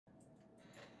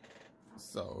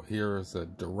So here's a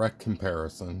direct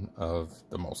comparison of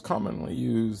the most commonly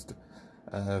used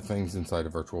things inside a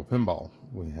virtual pinball.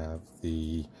 We have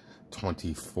the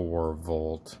 24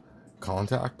 volt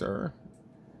contactor,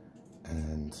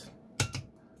 and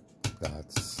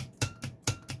that's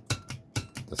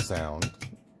the sound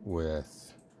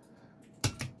with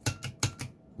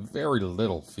very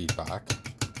little feedback.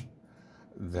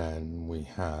 Then we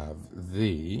have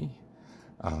the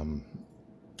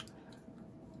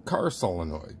car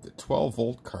solenoid, the 12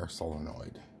 volt car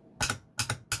solenoid.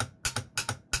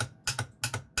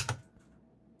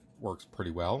 Works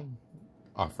pretty well,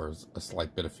 offers a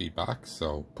slight bit of feedback,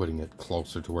 so putting it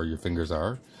closer to where your fingers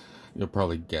are, you'll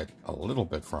probably get a little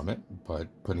bit from it, but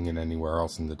putting it anywhere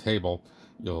else in the table,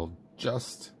 you'll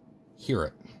just hear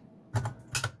it.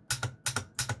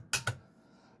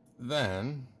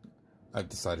 Then I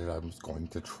decided I was going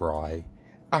to try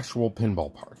actual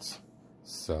pinball parts.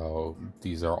 So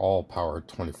these are all powered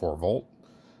 24 volt,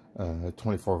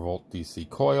 24 volt DC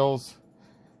coils,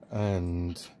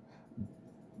 and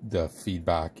the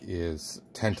feedback is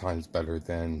 10 times better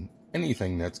than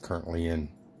anything that's currently in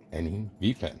any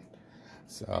V-pin.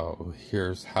 So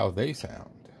here's how they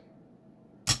sound.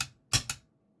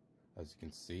 As you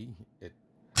can see, it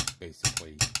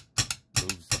basically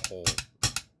moves the whole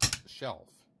shelf.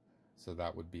 So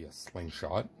that would be a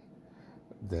slingshot.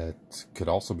 That could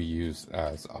also be used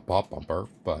as a pop bumper,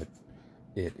 but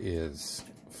it is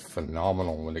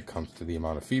phenomenal when it comes to the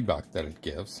amount of feedback that it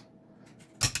gives.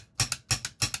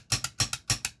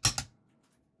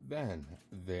 Then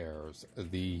there's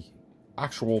the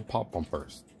actual pop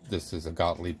bumpers. This is a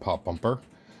Gottlieb pop bumper,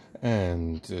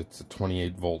 and it's a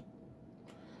 28 volt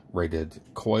rated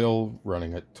coil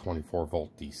running at 24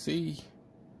 volt DC.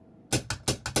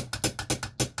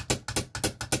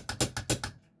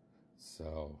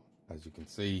 So, as you can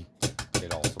see,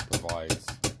 it also provides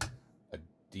a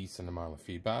decent amount of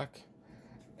feedback.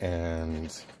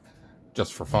 And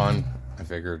just for fun, I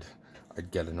figured I'd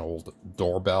get an old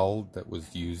doorbell that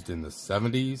was used in the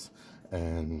 70s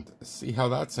and see how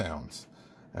that sounds.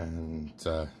 And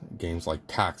games like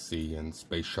Taxi and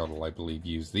Space Shuttle, I believe,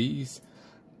 use these.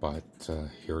 But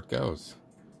here it goes.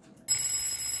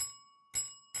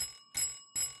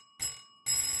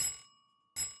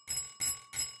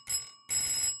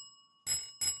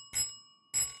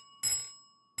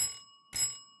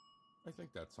 I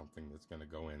think that's something that's going to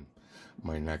go in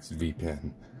my next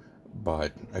V-pin.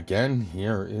 But again,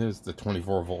 here is the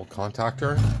 24 volt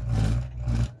contactor.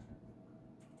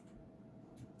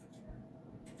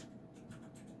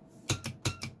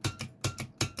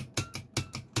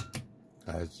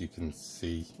 As you can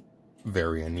see,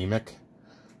 very anemic.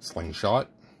 Slingshot.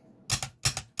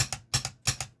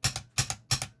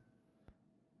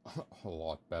 A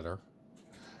lot better.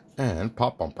 And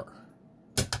pop bumper.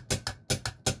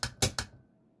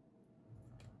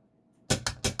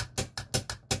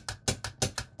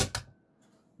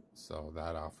 So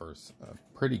that offers a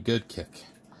pretty good kick.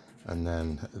 And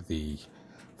then the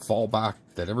fallback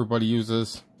that everybody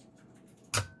uses.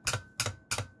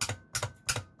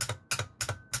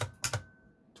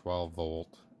 "12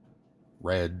 volt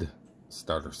red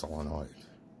starter solenoid."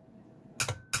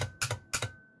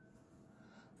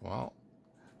 Well,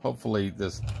 hopefully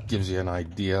this gives you an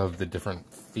idea of the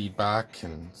different feedback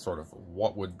and sort of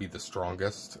what would be the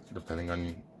strongest depending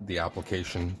on the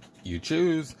application you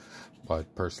choose.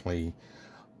 But personally,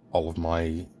 all of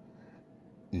my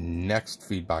next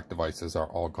feedback devices are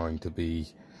all going to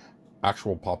be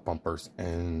actual pop bumpers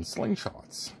and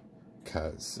slingshots,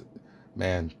 because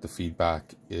man, the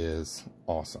feedback is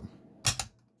awesome.